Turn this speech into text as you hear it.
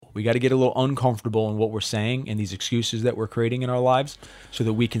We got to get a little uncomfortable in what we're saying and these excuses that we're creating in our lives so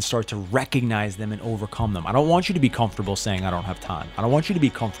that we can start to recognize them and overcome them. I don't want you to be comfortable saying, I don't have time. I don't want you to be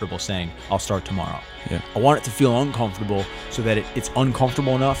comfortable saying, I'll start tomorrow. Yeah. I want it to feel uncomfortable so that it's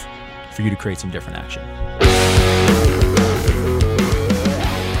uncomfortable enough for you to create some different action.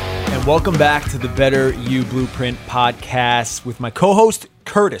 And welcome back to the Better You Blueprint podcast with my co-host,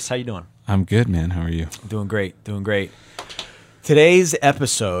 Curtis. How you doing? I'm good, man. How are you? Doing great. Doing great. Today's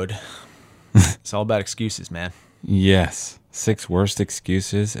episode, it's all about excuses, man. Yes. 6 worst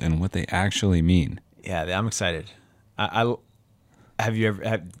excuses and what they actually mean. Yeah, I'm excited. I have you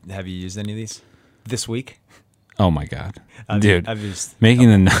have you used any of these this week? Oh my God, dude! I've used making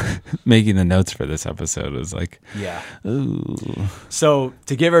the notes for this episode was like, yeah. Ooh. So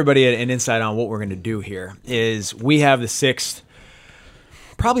to give everybody an insight on what we're going to do here is we have the 6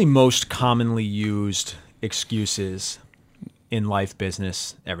 probably most commonly used excuses in life,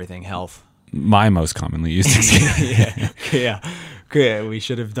 business, everything, health. My most commonly used excuse. Yeah. We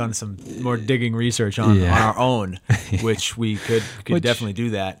should have done some more digging research on our own, which we could definitely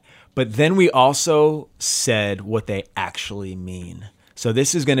do that. But then we also said what they actually mean. So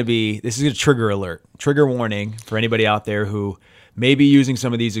this is a trigger alert, trigger warning for anybody out there who may be using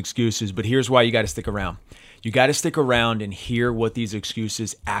some of these excuses, but here's why you got to stick around. You got to stick around and hear what these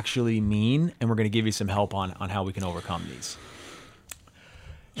excuses actually mean, and we're going to give you some help on how we can overcome these.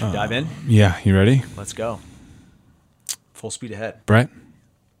 Should we dive in? Yeah, you ready? Let's go. Full speed ahead. Brett?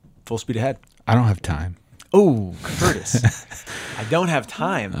 Full speed ahead. I don't have time. Oh, Curtis. I don't have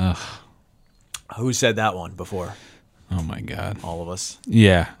time. Ugh. Who said that one before? Oh my God. All of us.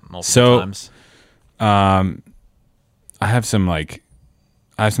 Yeah. Multiple times. I have some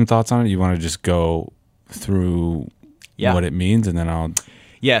thoughts on it. You want to just go through what it means, and then I'll.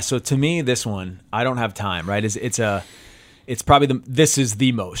 Yeah. So to me, this one, I don't have time. Right? It's probably this is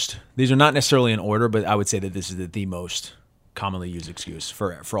the most. These are not necessarily in order, but I would say that this is the most commonly used excuse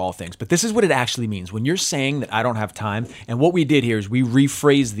for all things. But this is what it actually means. When you're saying that I don't have time, and what we did here is we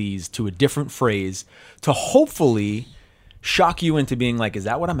rephrased these to a different phrase to hopefully shock you into being like, is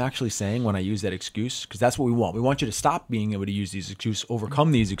that what I'm actually saying when I use that excuse? Because that's what we want. We want you to stop being able to use these excuses,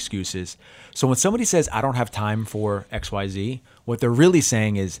 overcome these excuses. So when somebody says, I don't have time for XYZ, what they're really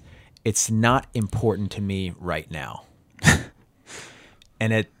saying is, it's not important to me right now.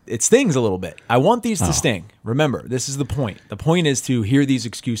 And it stings a little bit. I want these to sting. Remember, this is the point. The point is to hear these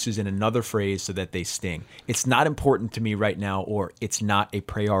excuses in another phrase so that they sting. It's not important to me right now, or it's not a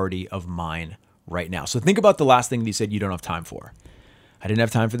priority of mine right now. So think about the last thing that you said you don't have time for. I didn't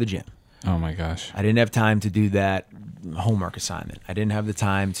have time for the gym. Oh my gosh. I didn't have time to do that homework assignment. I didn't have the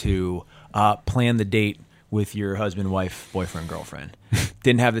time to plan the date with your husband, wife, boyfriend, girlfriend.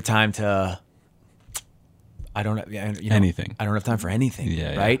 Didn't have the time to... anything. I don't have time for anything,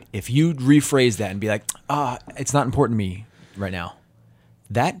 yeah, right? Yeah. If you rephrase that and be like, it's not important to me right now,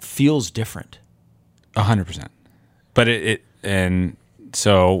 that feels different. 100%. But and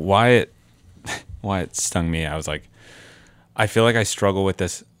so why it stung me, I was like, I feel like I struggle with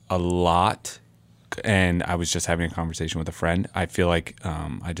this a lot. And I was just having a conversation with a friend. I feel like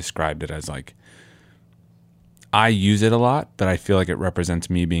I described it as like, I use it a lot, but I feel like it represents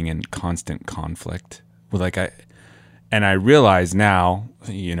me being in constant conflict. And I realize now,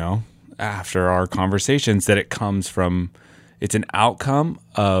 after our conversations, that it's an outcome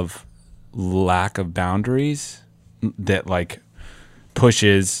of lack of boundaries that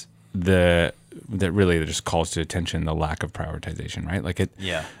pushes that really just calls to attention the lack of prioritization, right?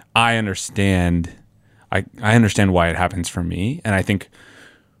 Yeah. I understand why it happens for me. And I think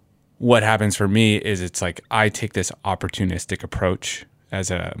what happens for me is it's like, I take this opportunistic approach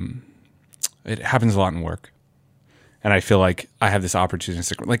it happens a lot in work. And I feel like I have this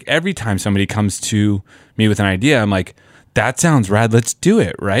opportunistic, like every time somebody comes to me with an idea, I'm like, that sounds rad. Let's do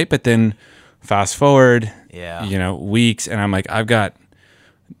it. Right. But then fast forward, weeks. And I'm like, I've got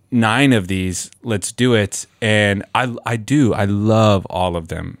 9 of these. Let's do it. And I love all of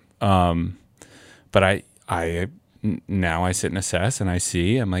them. But I now I sit and assess and I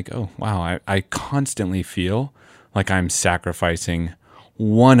see, I'm like, oh, wow. I constantly feel like I'm sacrificing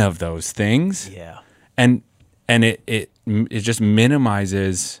one of those things. Yeah. And it just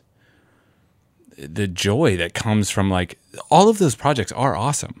minimizes the joy that comes from all of those projects are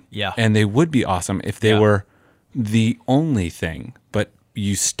awesome. Yeah. And they would be awesome if they were the only thing, but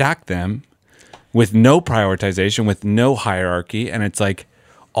you stack them with no prioritization, with no hierarchy. And it's like,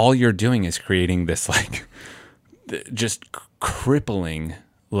 all you're doing is creating this just crippling,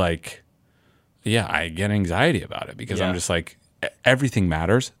 I get anxiety about it because I'm just like, everything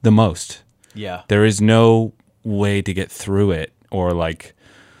matters the most. Yeah. There is no way to get through it or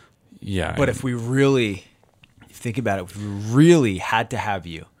Yeah. But if we really think about it, if we really had to have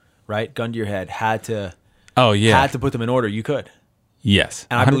you, right, gun to your head, had to put them in order, you could. Yes.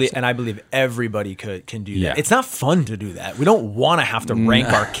 And I believe everybody can do that. Yeah. It's not fun to do that. We don't want to have to rank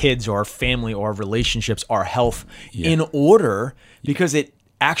our kids or our family or our relationships, our health in order, because it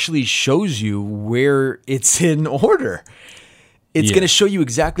actually shows you where it's in order. It's going to show you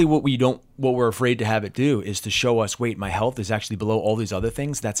exactly what we're afraid to have it do, is to show us, wait, my health is actually below all these other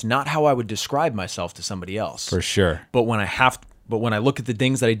things. That's not how I would describe myself to somebody else. For sure. But when I look at the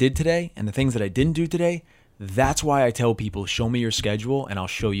things that I did today and the things that I didn't do today, that's why I tell people, show me your schedule and I'll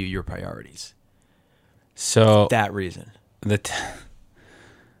show you your priorities. So For that reason.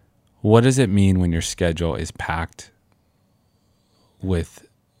 What does it mean when your schedule is packed with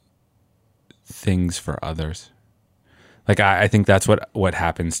things for others? Like, I think that's what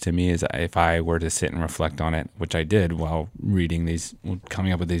happens to me, is if I were to sit and reflect on it, which I did while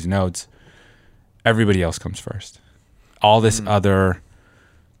coming up with these notes, everybody else comes first. All this other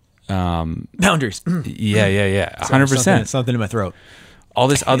boundaries. Yeah. 100%. Something in my throat. All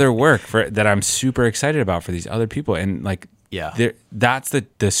this other work that I'm super excited about for these other people. And like, that's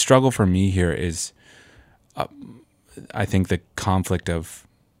the struggle for me here is, I think the conflict of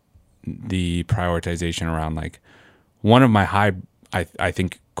the prioritization around, like, one of my I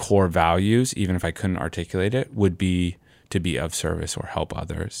think core values, even if I couldn't articulate it, would be to be of service or help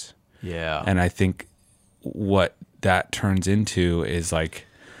others. Yeah. And I think what that turns into is like,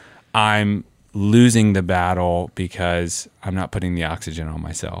 I'm losing the battle because I'm not putting the oxygen on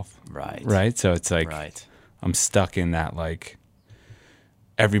myself. Right. Right. So it's like, I'm stuck in that, like,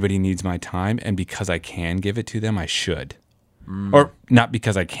 everybody needs my time, and because I can give it to them, I should. Or not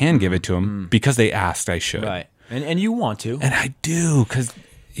because I can give it to them, because they asked, I should. Right. And you want to. And I do, because,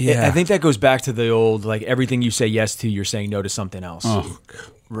 I think that goes back to the old, like, everything you say yes to, you're saying no to something else. Oh.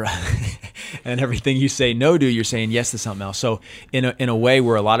 Right. And everything you say no to, you're saying yes to something else. So in a way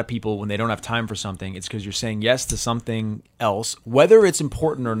where a lot of people, when they don't have time for something, it's because you're saying yes to something else, whether it's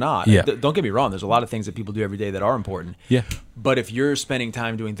important or not. Yeah. Don't get me wrong. There's a lot of things that people do every day that are important. Yeah. But if you're spending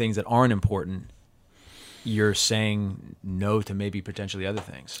time doing things that aren't important, you're saying no to maybe potentially other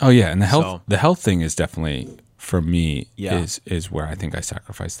things. Oh yeah. And the health thing is definitely, for me, Yeah. is where I think I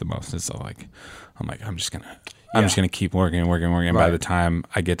sacrifice the most. Is like, I'm just gonna keep working. And by the time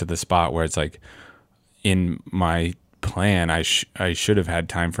I get to the spot where it's like, in my plan, I should have had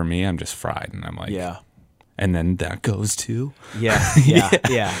time for me, I'm just fried, and I'm like, and then that goes to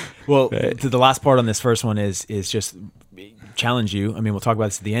yeah. Well, the last part on this first one is just challenge you. I mean, we'll talk about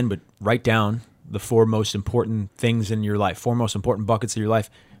this at the end, but write down the 4 most important things in your life, 4 most important buckets of your life.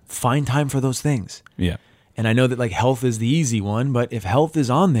 Find time for those things. Yeah. And I know that, like, health is the easy one, but if health is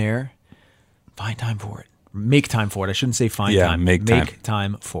on there, find time for it. Make time for it. I shouldn't say find time. Make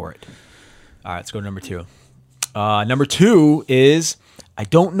time for it. All right, let's go to number 2. Number 2 is, I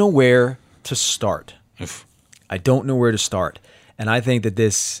don't know where to start. I don't know where to start. And I think that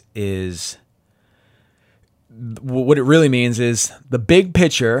this is, what it really means is, the big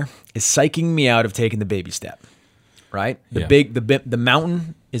picture is psyching me out of taking the baby step, right? The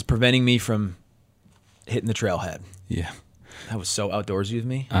mountain is preventing me from hitting the trailhead. Yeah. That was so outdoorsy of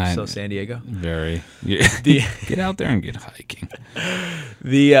me. So San Diego. Very. Get out there and get hiking.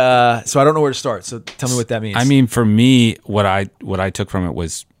 So I don't know where to start. So tell me what that means. I mean, for me, what I took from it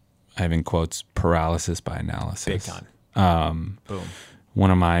was, I have in quotes, paralysis by analysis. Big time. Boom.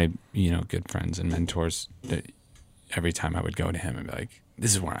 One of my, good friends and mentors, that every time I would go to him and be like,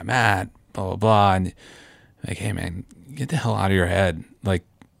 this is where I'm at, blah, blah, blah. And like, hey man, get the hell out of your head. Like,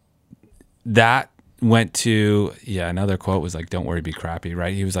 that went to, another quote was like, don't worry, be crappy,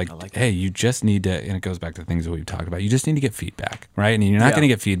 right? He was like hey, you just need to, and it goes back to things that we've talked about, you just need to get feedback, right? And you're not going to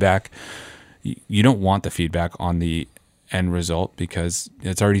get feedback. You don't want the feedback on the end result, because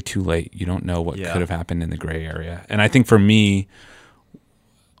it's already too late. You don't know what could have happened in the gray area. And I think for me,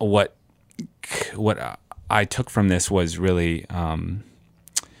 what I took from this was really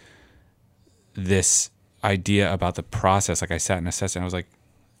this idea about the process. Like, I sat and assessed, and I was like,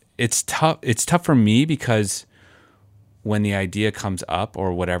 it's tough. It's tough for me because when the idea comes up,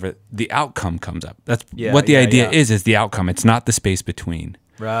 or whatever, the outcome comes up. That's what the idea is the outcome. It's not the space between.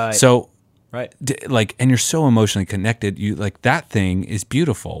 Right. So, right. Like, and you're so emotionally connected. You like, that thing is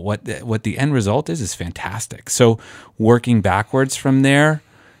beautiful. What the end result is fantastic. So working backwards from there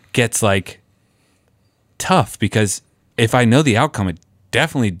gets like tough, because if I know the outcome, it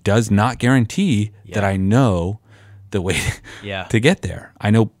definitely does not guarantee that I know the way to get there.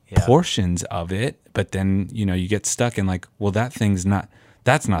 I know portions of it, but then, you get stuck in like, well, that's not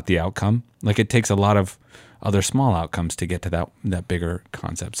the outcome. Like, it takes a lot of other small outcomes to get to that bigger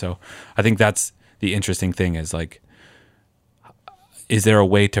concept. So I think that's the interesting thing is like, is there a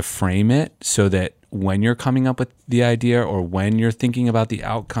way to frame it so that when you're coming up with the idea or when you're thinking about the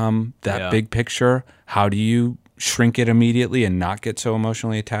outcome, that big picture, how do you shrink it immediately and not get so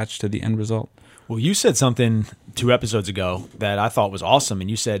emotionally attached to the end result? Well, you said something 2 episodes ago that I thought was awesome. And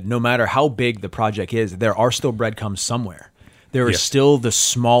you said, no matter how big the project is, there are still breadcrumbs somewhere. There is still the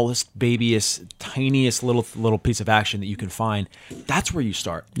smallest, babyest, tiniest little piece of action that you can find. That's where you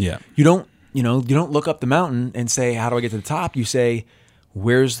start. Yeah. You don't look up the mountain and say, how do I get to the top? You say,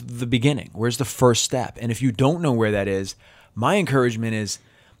 where's the beginning? Where's the first step? And if you don't know where that is, my encouragement is,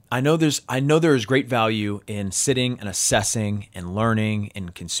 I know there is great value in sitting and assessing and learning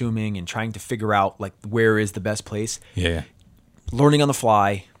and consuming and trying to figure out like where is the best place. Yeah. Learning on the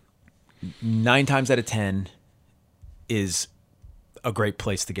fly, 9 times out of 10 is a great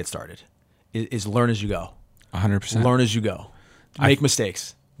place to get started. Is learn as you go. 100%. Learn as you go. Make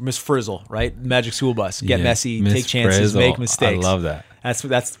mistakes. Miss Frizzle, right? Magic School Bus. Get messy, Miss take chances, Frizzle. make mistakes. I love that.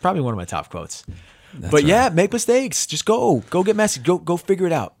 That's probably one of my top quotes. That's but right. yeah, make mistakes. Just go get messy. Go figure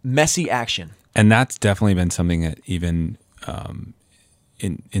it out. Messy action. And that's definitely been something that even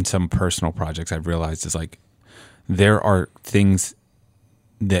in some personal projects I've realized is like there are things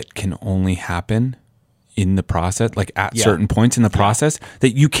that can only happen in the process, like at certain points in the process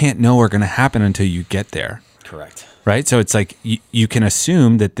that you can't know are going to happen until you get there. Correct. Right? So it's like you can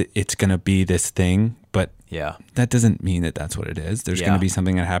assume that it's going to be this thing, but that doesn't mean that that's what it is. There's going to be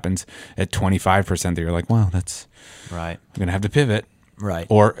something that happens at 25% that you're like, well, that's right. I'm going to have to pivot. Right.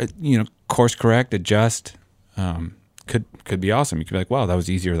 Or, course correct, adjust. Could be awesome. You could be like, wow, that was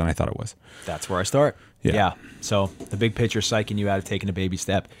easier than I thought it was. That's where I start. Yeah. So the big picture psyching you out of taking a baby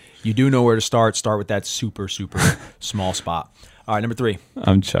step. You do know where to start. Start with that super, super small spot. All right, number 3.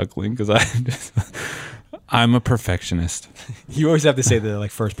 I'm chuckling because I'm a perfectionist. You always have to say the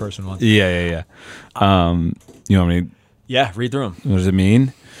like first person one. Yeah. You want me? Yeah, read through them. What does it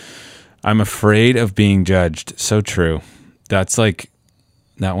mean? I'm afraid of being judged. So true. That's like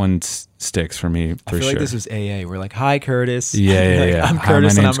that one sticks for me for I feel sure. like this is AA. We're like, hi, Curtis. Yeah. I'm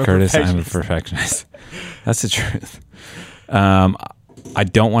Curtis. Hi, my name's and Curtis. I'm I'm a perfectionist. That's the truth. I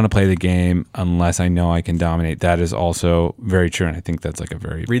don't want to play the game unless I know I can dominate. That is also very true, and I think that's like a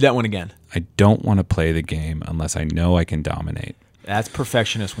very... Read that one again. I don't want to play the game unless I know I can dominate. That's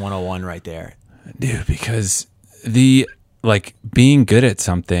perfectionist 101 right there. Dude, because being good at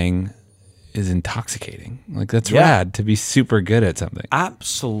something is intoxicating. Like that's rad to be super good at something.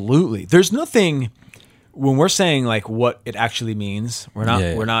 Absolutely. There's nothing when we're saying like what it actually means. We're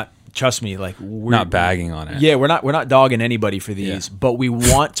not trust me, like we're not bagging on it. Yeah, we're not dogging anybody for these, but we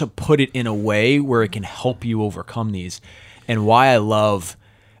want to put it in a way where it can help you overcome these. And why I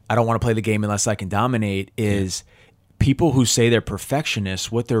don't want to play the game unless I can dominate is people who say they're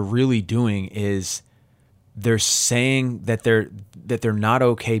perfectionists, what they're really doing is they're saying that they're not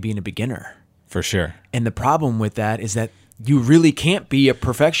okay being a beginner. For sure. And the problem with that is that you really can't be a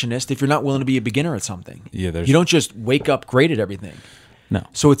perfectionist if you're not willing to be a beginner at something. Yeah, you don't just wake up great at everything. No.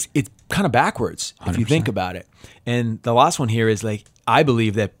 So it's kind of backwards 100%. if you think about it. And the last one here is like, I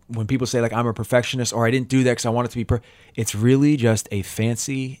believe that when people say like, I'm a perfectionist or I didn't do that because I want it to be it's really just a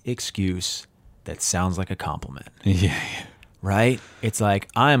fancy excuse that sounds like a compliment. Yeah. Right? It's like,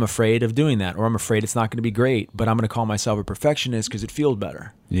 I'm afraid of doing that or I'm afraid it's not going to be great, but I'm going to call myself a perfectionist because it feels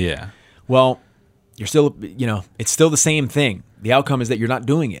better. Yeah. Well, you're still, it's still the same thing. The outcome is that you're not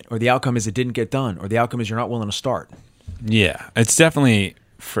doing it, or the outcome is it didn't get done, or the outcome is you're not willing to start. Yeah, it's definitely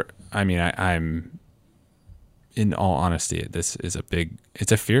I'm in all honesty, this is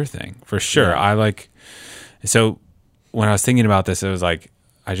it's a fear thing for sure. Yeah. So when I was thinking about this, it was like,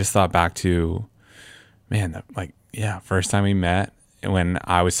 I just thought back to, first time we met when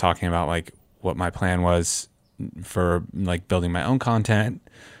I was talking about like what my plan was for like building my own content.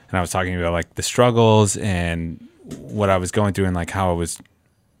 And I was talking about like the struggles and what I was going through and like how I was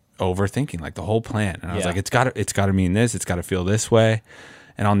overthinking like the whole plan. And I was like, it's got to mean this. It's got to feel this way.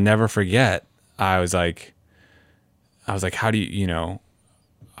 And I'll never forget. I was like, how do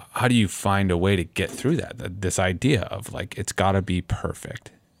you find a way to get through that? This idea of like, it's got to be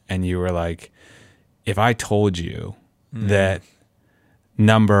perfect. And you were like, if I told you that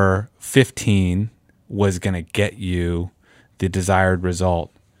number 15 was going to get you the desired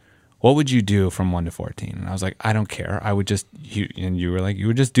result, what would you do from 1 to 14? And I was like, I don't care. I would just, and you were like, you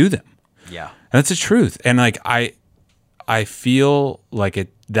would just do them. Yeah. And that's the truth. And like, I feel like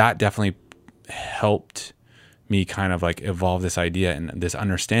that definitely helped me kind of like evolve this idea and this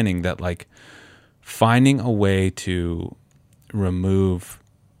understanding that like finding a way to remove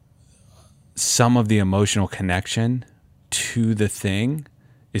some of the emotional connection to the thing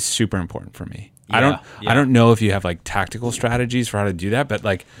is super important for me. Yeah, I don't know if you have like tactical strategies for how to do that, but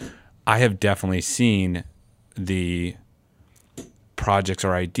like I have definitely seen the projects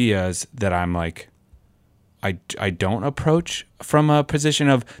or ideas that I'm like, I don't approach from a position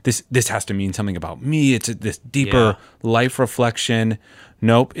of this has to mean something about me. It's this deeper life reflection.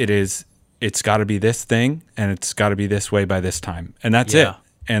 Nope, it's got to be this thing and it's got to be this way by this time. And that's it.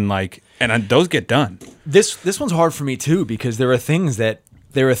 And like, those get done. This one's hard for me too, because there are things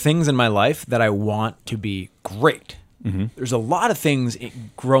in my life that I want to be great. Mm-hmm. There's a lot of things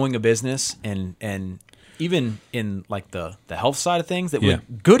in growing a business and even in like the health side of things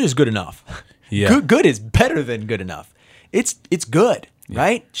that good is good enough. Yeah. Good is better than good enough. It's good,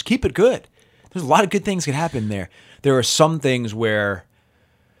 right? Just keep it good. There's a lot of good things can happen there. There are some things where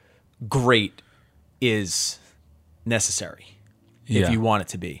great is necessary if you want it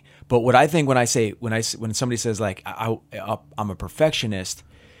to be. But what I think when somebody says like I'm a perfectionist,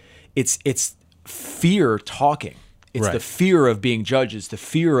 it's fear talking. It's the fear of being judged. It's the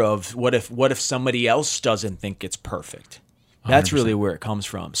fear of what if somebody else doesn't think it's perfect. That's 100%. Really where it comes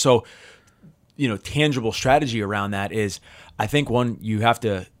from. So, tangible strategy around that is, I think one, you have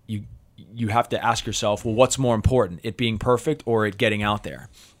to ask yourself, well, what's more important, it being perfect or it getting out there?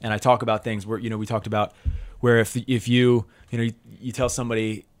 And I talk about things where, we talked about where if you tell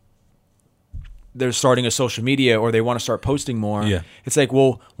somebody they're starting a social media or they want to start posting more, it's like,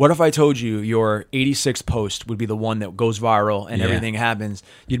 well, what if I told you your 86th post would be the one that goes viral and everything happens?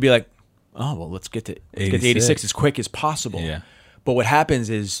 You'd be like, oh, well, let's get to 86 as quick as possible. Yeah. But what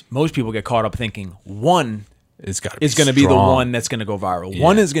happens is most people get caught up thinking one is going to be the one that's going to go viral. Yeah.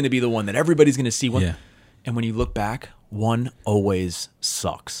 One is going to be the one that everybody's going to see. One. Yeah. And when you look back, one always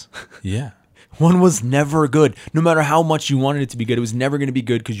sucks. Yeah. One was never good. No matter how much you wanted it to be good, it was never going to be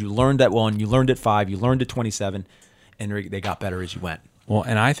good because you learned at 1, you learned at 5, you learned at 27, and they got better as you went. Well,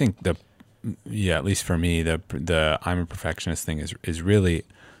 and I think at least for me, the I'm a perfectionist thing is really,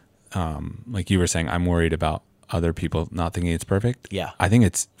 like you were saying, I'm worried about other people not thinking it's perfect. Yeah. I think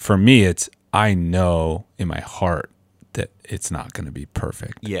for me, I know in my heart that it's not going to be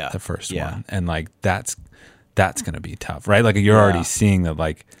perfect. Yeah. The first one. And like, that's going to be tough, right? Like you're already seeing that,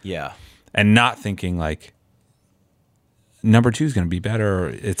 like, and not thinking like number 2 is going to be better.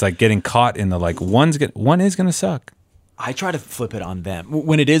 It's like getting caught in the, like, one is going to suck. I try to flip it on them.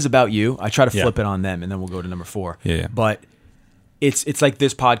 When it is about you, I try to flip it on them, and then we'll go to number 4. Yeah. But it's like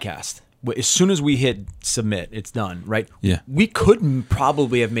this podcast. As soon as we hit submit, it's done, right? Yeah. We could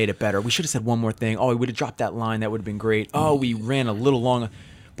probably have made it better. We should have said one more thing. Oh, we would have dropped that line. That would have been great. Oh, we ran a little long.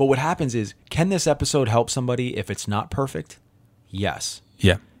 But what happens is, can this episode help somebody if it's not perfect? Yes.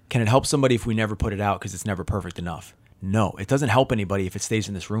 Yeah. Can it help somebody if we never put it out because it's never perfect enough? No. It doesn't help anybody if it stays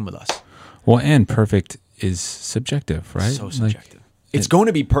in this room with us. Well, and perfect is subjective, right? So subjective. Like, it's going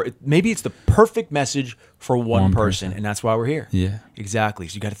to be maybe it's the perfect message for one person, and that's why we're here. Yeah, exactly.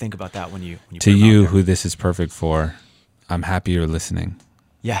 So you got to think about that when you to you who this is perfect for. I'm happy you're listening.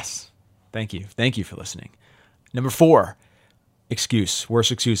 Yes, thank you for listening. Number 4, excuse, worst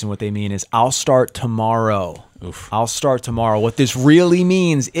excuse, and what they mean is I'll start tomorrow. Oof. I'll start tomorrow. What this really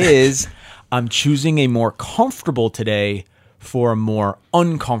means is I'm choosing a more comfortable today for a more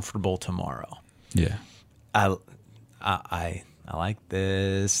uncomfortable tomorrow. Yeah, I like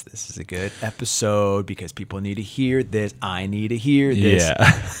this. This is a good episode because people need to hear this. I need to hear this.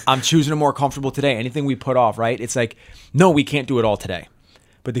 Yeah. I'm choosing a more comfortable today. Anything we put off, right? It's like, no, we can't do it all today.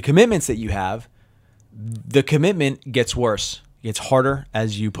 But the commitments that you have, the commitment gets worse. It gets harder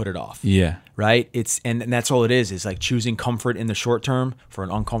as you put it off. Yeah. Right? And that's all it is like choosing comfort in the short term for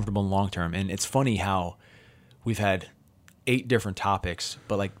an uncomfortable long term. And it's funny how we've had 8 different topics,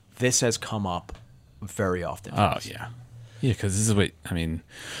 but like this has come up very often. Oh, yeah. Yeah, because this is what I mean.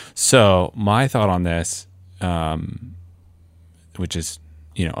 So my thought on this, which is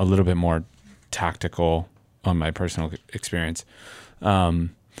a little bit more tactical on my personal experience,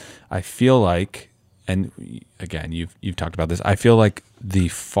 I feel like, and again, you've talked about this. I feel like the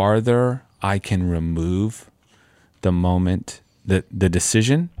farther I can remove the moment, the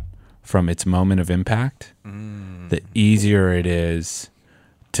decision from its moment of impact, the easier it is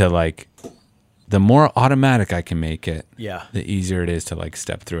to like. The more automatic I can make it, the easier it is to like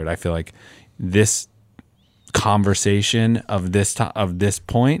step through it. I feel like this conversation of this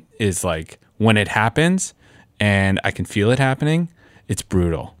point is like when it happens and I can feel it happening, it's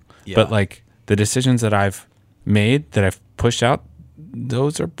brutal. Yeah. But like the decisions that I've made, that I've pushed out,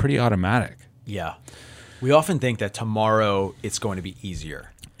 those are pretty automatic. Yeah. We often think that tomorrow it's going to be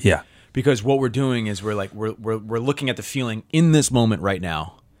easier. Yeah. Because what we're doing is we're looking at the feeling in this moment right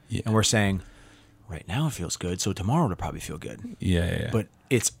now. Yeah. And we're saying, right now it feels good, so tomorrow it'll probably feel good. Yeah. But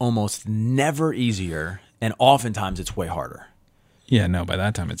it's almost never easier, and oftentimes it's way harder. Yeah, no, by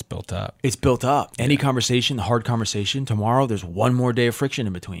that time it's built up. It's built up. Any conversation, hard conversation, tomorrow there's one more day of friction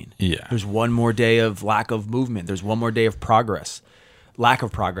in between. Yeah. There's one more day of lack of movement. There's one more day of lack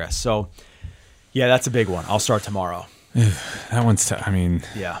of progress. So, yeah, that's a big one. I'll start tomorrow. That one's tough. I mean,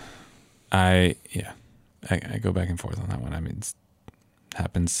 Yeah. I go back and forth on that one. I mean, it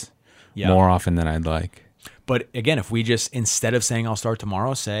happens Yeah. more often than I'd like. But again, if we just, instead of saying I'll start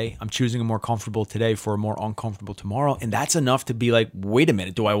tomorrow, say I'm choosing a more comfortable today for a more uncomfortable tomorrow. And that's enough to be like, wait a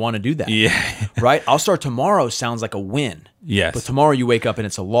minute, do I want to do that? Yeah. Right? I'll start tomorrow sounds like a win. Yes. But tomorrow you wake up and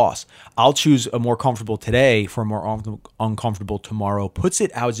it's a loss. I'll choose a more comfortable today for a more uncomfortable tomorrow. Puts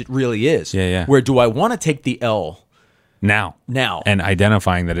it as it really is. Yeah. Where do I want to take the L Now. now? And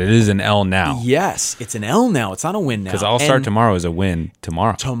identifying that it is an L now. Yes, it's an L now. It's not a win now. Because I'll start And tomorrow as a win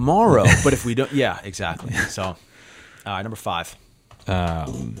tomorrow. tomorrow. But if we don't, yeah, exactly. So, all right, number 5.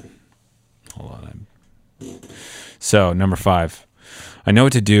 Hold on. So, number 5. I know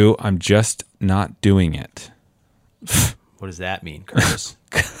what to do. I'm just not doing it. What does that mean, Curtis?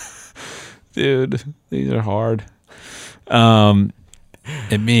 Dude, these are hard.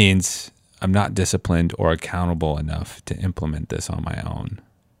 It means I'm not disciplined or accountable enough to implement this on my own.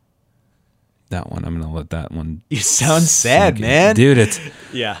 That one, I'm going to let that one. You sound sad, sink in. man. Dude, it's.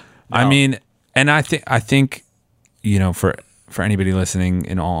 Yeah. I No. mean, and I think, you know, for anybody listening,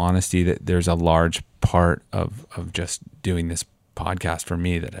 in all honesty, that there's a large part of just doing this podcast for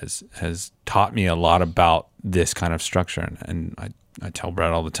me that has taught me a lot about this kind of structure. And I tell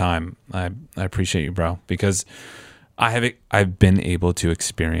Brett all the time, I appreciate you, bro, because I've been able to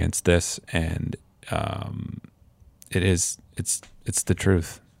experience this, and it's the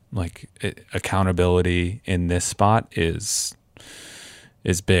truth. Like accountability in this spot is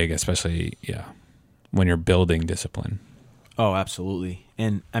big, especially when you're building discipline. Oh, absolutely.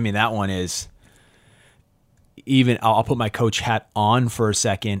 And I mean, that one is even, I'll put my coach hat on for a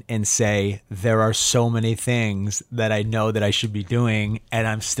second and say, there are so many things that I know that I should be doing and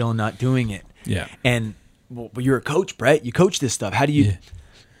I'm still not doing it. Yeah. And well, you're a coach, Brett. You coach this stuff. How do you,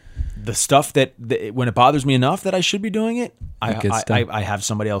 the stuff that when it bothers me enough that I should be doing it, I have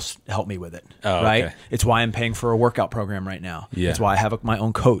somebody else help me with it. Oh, right. okay. It's why I'm paying for a workout program right now. Yeah. It's why I have my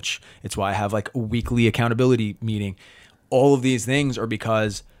own coach. It's why I have like a weekly accountability meeting. All of these things are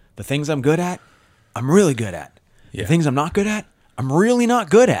because the things I'm good at, I'm really good at. Yeah. The things I'm not good at, I'm really not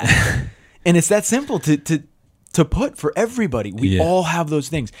good at. And it's that simple to put for everybody. We all have those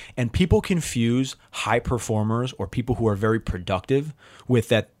things. And people confuse high performers or people who are very productive with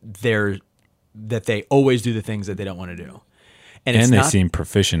that they always do the things that they don't want to do. And they seem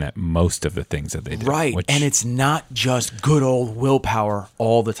proficient at most of the things that they do. Right. And it's not just good old willpower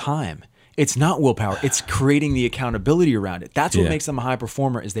all the time. It's not willpower. It's creating the accountability around it. That's what makes them a high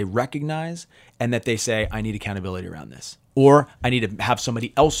performer, is they recognize and that they say, I need accountability around this. Or I need to have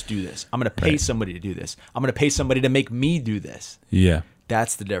somebody else do this. I'm going to pay somebody to do this. I'm going to pay somebody to make me do this. Yeah.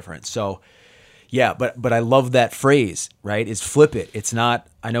 That's the difference. So, yeah, but I love that phrase, right? Is flip it. It's not,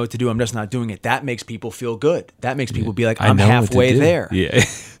 I know what to do, I'm just not doing it. That makes people feel good. That makes people be like, I'm halfway there. Yeah.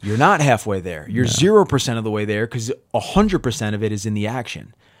 You're not halfway there. You're 0% of the way there, because 100% of it is in the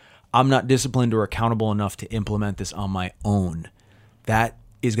action. I'm not disciplined or accountable enough to implement this on my own. That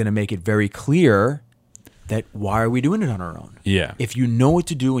is going to make it very clear that why are we doing it on our own? Yeah. If you know what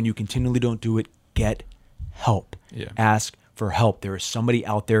to do and you continually don't do it, get help. Yeah. Ask for help. There is somebody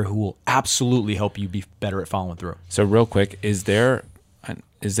out there who will absolutely help you be better at following through. So real quick, is there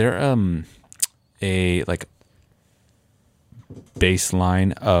a like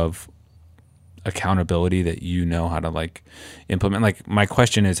baseline of accountability that you know how to like implement? Like, my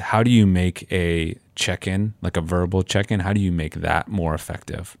question is, how do you make a check-in, like a verbal check-in, how do you make that more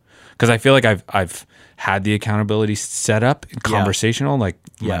effective? Because I feel like I've had the accountability set up conversational, like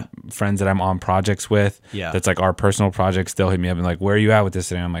my friends that I'm on projects with, that's like our personal projects, they'll hit me up and like, where are you at with this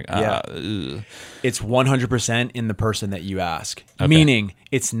today? I'm like, It's 100% in the person that you ask, meaning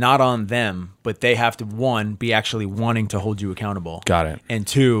it's not on them, but they have to, one, be actually wanting to hold you accountable. Got it. And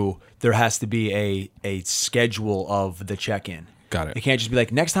two, there has to be a schedule of the check-in. Got it. It can't just be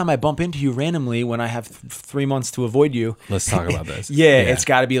like, next time I bump into you randomly when I have 3 months to avoid you. Let's talk about this. It's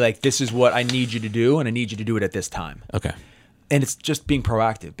got to be like, this is what I need you to do, and I need you to do it at this time. Okay. And it's just being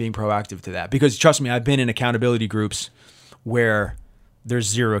proactive to that. Because trust me, I've been in accountability groups where there's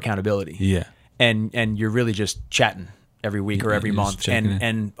zero accountability. Yeah. And you're really just chatting every week or every month.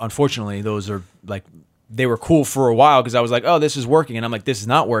 And unfortunately, those are like they were cool for a while because I was like, oh, this is working. And I'm like, this is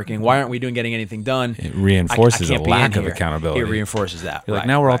not working. Why aren't we getting anything done? It reinforces I a can't be lack in of here. accountability. It reinforces that. You're like,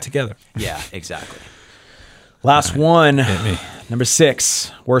 now we're all together. Yeah, exactly. Last one. Hit me. Number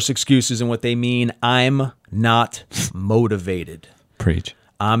 6, worst excuses and what they mean. I'm not motivated. Preach.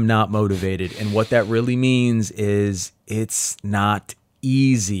 I'm not motivated. And what that really means is it's not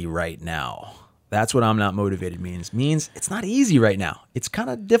easy right now. That's what I'm not motivated means. Means it's not easy right now. It's kind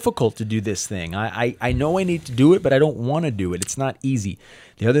of difficult to do this thing. I know I need to do it, but I don't want to do it. It's not easy.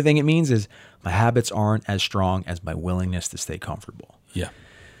 The other thing it means is my habits aren't as strong as my willingness to stay comfortable. Yeah.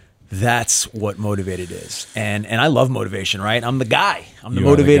 That's what motivated is. And I love motivation, right? I'm the guy. I'm the You are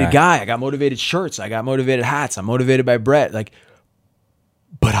the motivated guy. guy. I got motivated shirts. I got motivated hats. I'm motivated by Brett.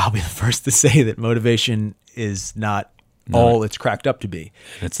 But I'll be the first to say that motivation is not all it's cracked up to be.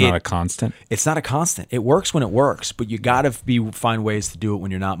 It's not a constant. It's not a constant. It works when it works, but you got to find ways to do it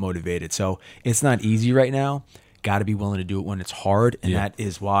when you're not motivated. So it's not easy right now. Got to be willing to do it when it's hard. And that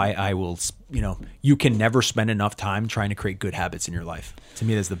is why I will, you can never spend enough time trying to create good habits in your life. To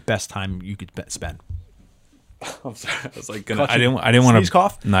me, that's the best time you could spend. I'm sorry. I was like, Caught I you. didn't want Sneeze, to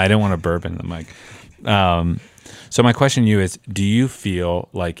cough? No, I didn't want to burp in the mic. So my question to you is, do you feel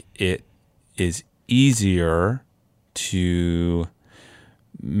like it is easier to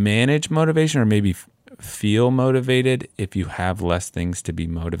manage motivation or maybe feel motivated if you have less things to be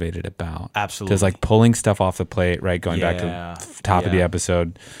motivated about? Absolutely. Because like pulling stuff off the plate, right? Going back to the top of the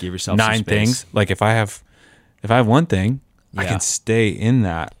episode, Give yourself some 9 space. things. Like if I have one thing, I can stay in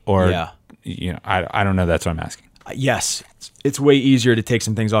that. Or I don't know. That's what I'm asking. Yes, it's way easier to take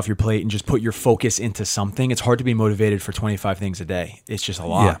some things off your plate and just put your focus into something. It's hard to be motivated for 25 things a day. It's just a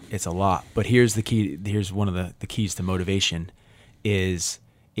lot. Yeah. It's a lot. But here's the key. Here's one of the keys to motivation is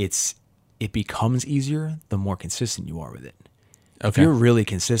it becomes easier the more consistent you are with it. Okay. If you're really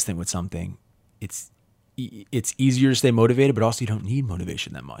consistent with something, it's easier to stay motivated, but also you don't need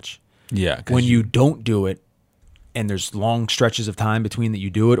motivation that much. Yeah. When you don't do it, and there's long stretches of time between that you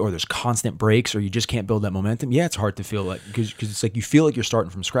do it, or there's constant breaks, or you just can't build that momentum, it's hard to feel like, because it's like you feel like you're starting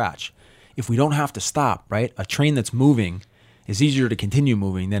from scratch. If we don't have to stop, right? A train that's moving is easier to continue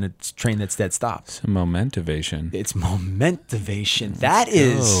moving than a train that's dead stopped. It's momentivation. It's momentivation. That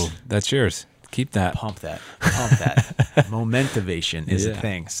is... Oh, that's yours. Keep that. Pump that. Momentivation is a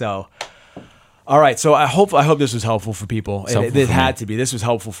thing. So... All right, so I hope this was helpful for people. It had to be. This was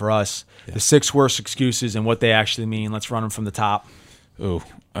helpful for us. Yeah. The 6 worst excuses and what they actually mean. Let's run them from the top. Ooh.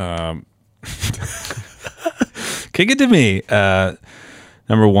 Kick it to me.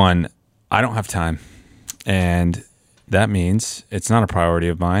 Number 1, I don't have time. And that means it's not a priority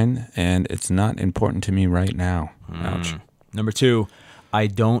of mine, and it's not important to me right now. Ouch. Number 2, I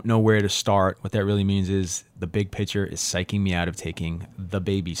don't know where to start. What that really means is the big picture is psyching me out of taking the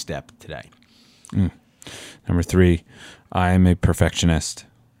baby step today. Number 3, I am a perfectionist.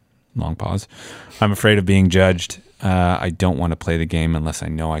 Long pause. I'm afraid of being judged. I don't want to play the game unless I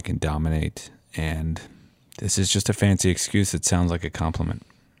know I can dominate. And this is just a fancy excuse that sounds like a compliment.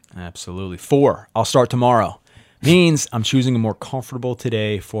 Absolutely. 4, I'll start tomorrow. Means I'm choosing a more comfortable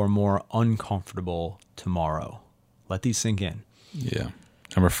today for a more uncomfortable tomorrow. Let these sink in. Yeah.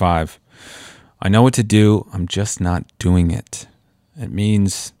 Number 5, I know what to do. I'm just not doing it. It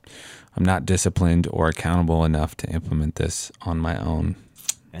means I'm not disciplined or accountable enough to implement this on my own.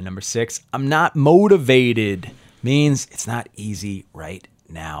 And number 6, I'm not motivated. Means it's not easy right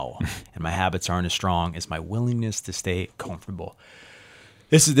now. And my habits aren't as strong as my willingness to stay comfortable.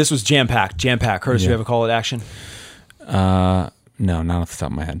 This was jam-packed. Curtis, you have a call to action? No, not off the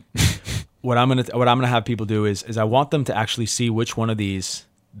top of my head. What I'm gonna have people do is I want them to actually see which one of these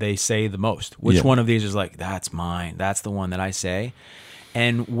they say the most. Which one of these is like, that's mine. That's the one that I say.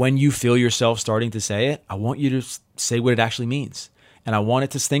 And when you feel yourself starting to say it, I want you to say what it actually means. And I want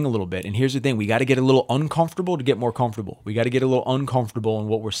it to sting a little bit. And here's the thing. We got to get a little uncomfortable to get more comfortable. We got to get a little uncomfortable in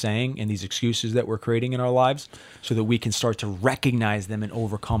what we're saying and these excuses that we're creating in our lives so that we can start to recognize them and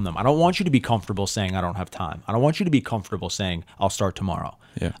overcome them. I don't want you to be comfortable saying, I don't have time. I don't want you to be comfortable saying, I'll start tomorrow.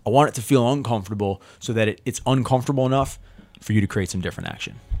 Yeah. I want it to feel uncomfortable so that it's uncomfortable enough for you to create some different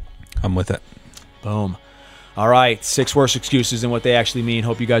action. I'm with it. Boom. All right, 6 worst excuses and what they actually mean.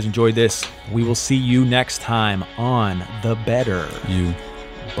 Hope you guys enjoyed this. We will see you next time on The Better You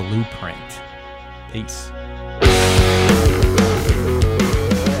Blueprint. Peace.